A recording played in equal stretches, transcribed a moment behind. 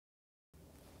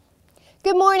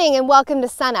Good morning and welcome to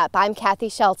SUNUP. I'm Kathy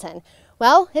Shelton.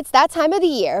 Well, it's that time of the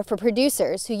year for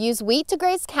producers who use wheat to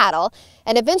graze cattle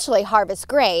and eventually harvest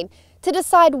grain to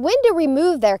decide when to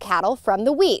remove their cattle from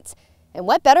the wheat. And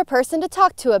what better person to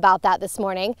talk to about that this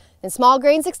morning than Small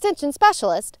Grains Extension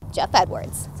Specialist, Jeff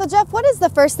Edwards. So Jeff, what is the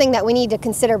first thing that we need to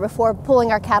consider before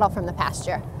pulling our cattle from the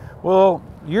pasture? Well,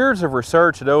 years of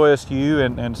research at OSU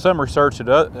and some research at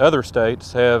other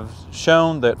states have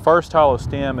shown that first hollow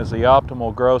stem is the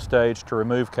optimal growth stage to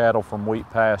remove cattle from wheat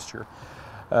pasture.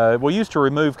 We used to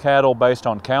remove cattle based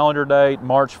on calendar date,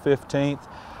 March 15th,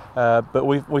 but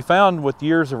we found with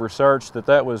years of research that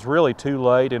that was really too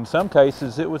late. In some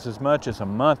cases, it was as much as a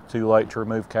month too late to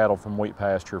remove cattle from wheat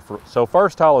pasture. So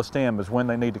first hollow stem is when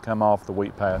they need to come off the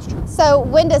wheat pasture. So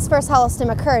when does first hollow stem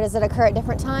occur? Does it occur at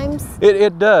different times?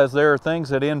 It does. There are things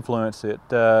that influence it.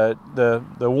 The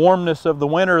warmness of the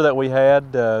winter that we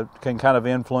had can kind of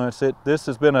influence it. This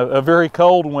has been a very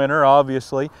cold winter,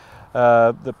 obviously.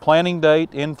 The planting date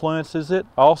influences it.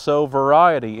 Also,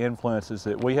 variety influences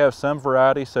it. We have some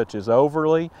varieties such as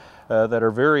Overly that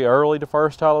are very early to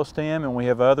first hollow stem, and we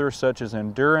have others such as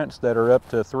Endurance that are up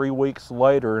to 3 weeks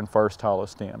later in first hollow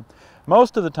stem.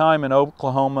 Most of the time in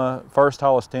Oklahoma, first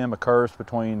hollow stem occurs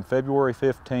between February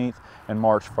 15th and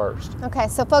March 1st. Okay,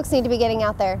 so folks need to be getting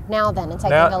out there now then and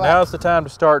taking a look. Now's the time to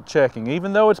start checking.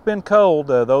 Even though it's been cold,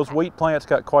 those wheat plants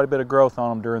got quite a bit of growth on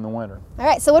them during the winter. All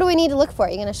right, so what do we need to look for?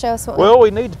 You're going to show us what Well,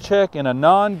 we need to check in a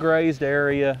non-grazed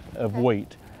area of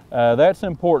wheat. That's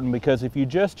important because if you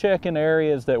just check in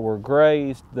areas that were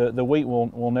grazed, the wheat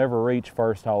will never reach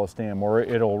first hollow stem, or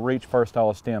it'll reach first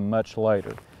hollow stem much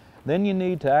later. Then you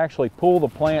need to actually pull the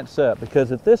plants up,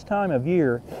 because at this time of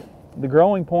year, the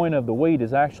growing point of the wheat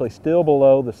is actually still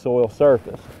below the soil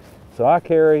surface. So I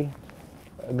carry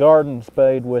a garden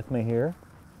spade with me here,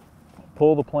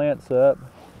 pull the plants up,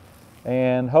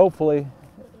 and hopefully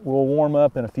we'll warm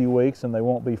up in a few weeks and they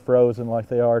won't be frozen like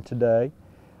they are today.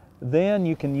 Then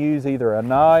you can use either a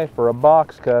knife or a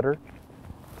box cutter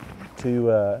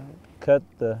to cut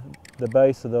the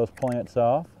base of those plants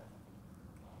off.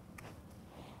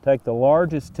 Take the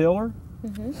largest tiller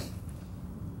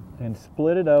and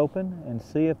split it open and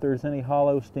see if there's any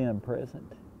hollow stem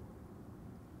present.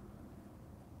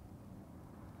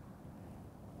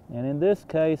 And in this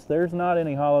case, there's not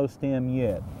any hollow stem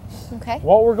yet. Okay.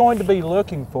 What we're going to be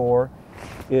looking for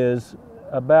is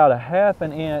about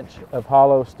 1/2 inch of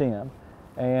hollow stem.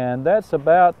 And that's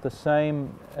about the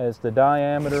same as the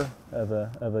diameter of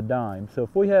a dime. So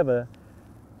if we have a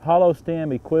hollow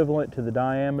stem equivalent to the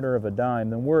diameter of a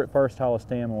dime, then we're at first hollow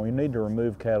stem and we need to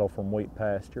remove cattle from wheat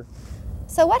pasture.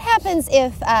 So what happens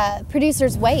if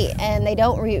producers wait and they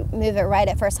don't remove it right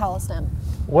at first hollow stem?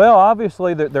 Well,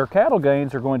 obviously their cattle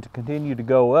gains are going to continue to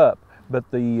go up, but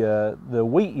the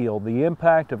wheat yield, the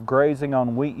impact of grazing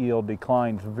on wheat yield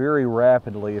declines very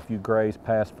rapidly if you graze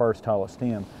past first hollow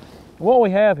stem. What we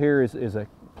have here is a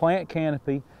plant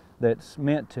canopy that's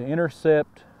meant to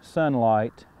intercept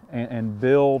sunlight and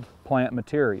build plant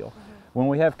material. When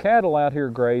we have cattle out here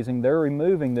grazing, they're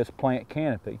removing this plant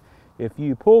canopy. If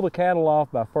you pull the cattle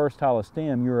off by first hollow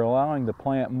stem, you're allowing the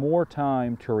plant more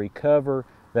time to recover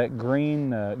that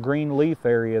green leaf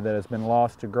area that has been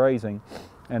lost to grazing,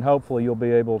 and hopefully you'll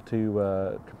be able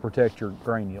to protect your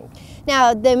grain yield.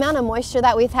 Now, the amount of moisture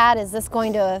that we've had, is this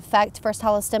going to affect first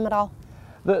hollow stem at all?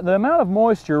 The amount of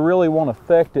moisture really won't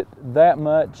affect it that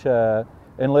much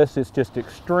unless it's just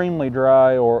extremely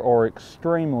dry or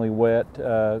extremely wet,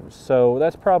 so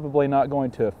that's probably not going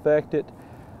to affect it.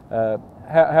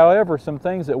 However, some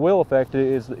things that will affect it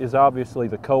is obviously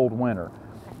the cold winter.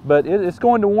 But it's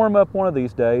going to warm up one of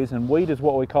these days, and wheat is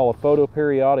what we call a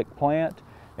photoperiodic plant,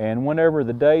 and whenever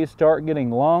the days start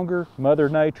getting longer, Mother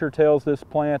Nature tells this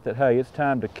plant that, hey, it's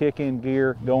time to kick in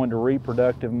gear, go into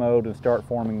reproductive mode, and start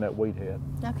forming that wheat head.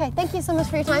 Okay, thank you so much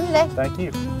for your time today. Thank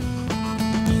you.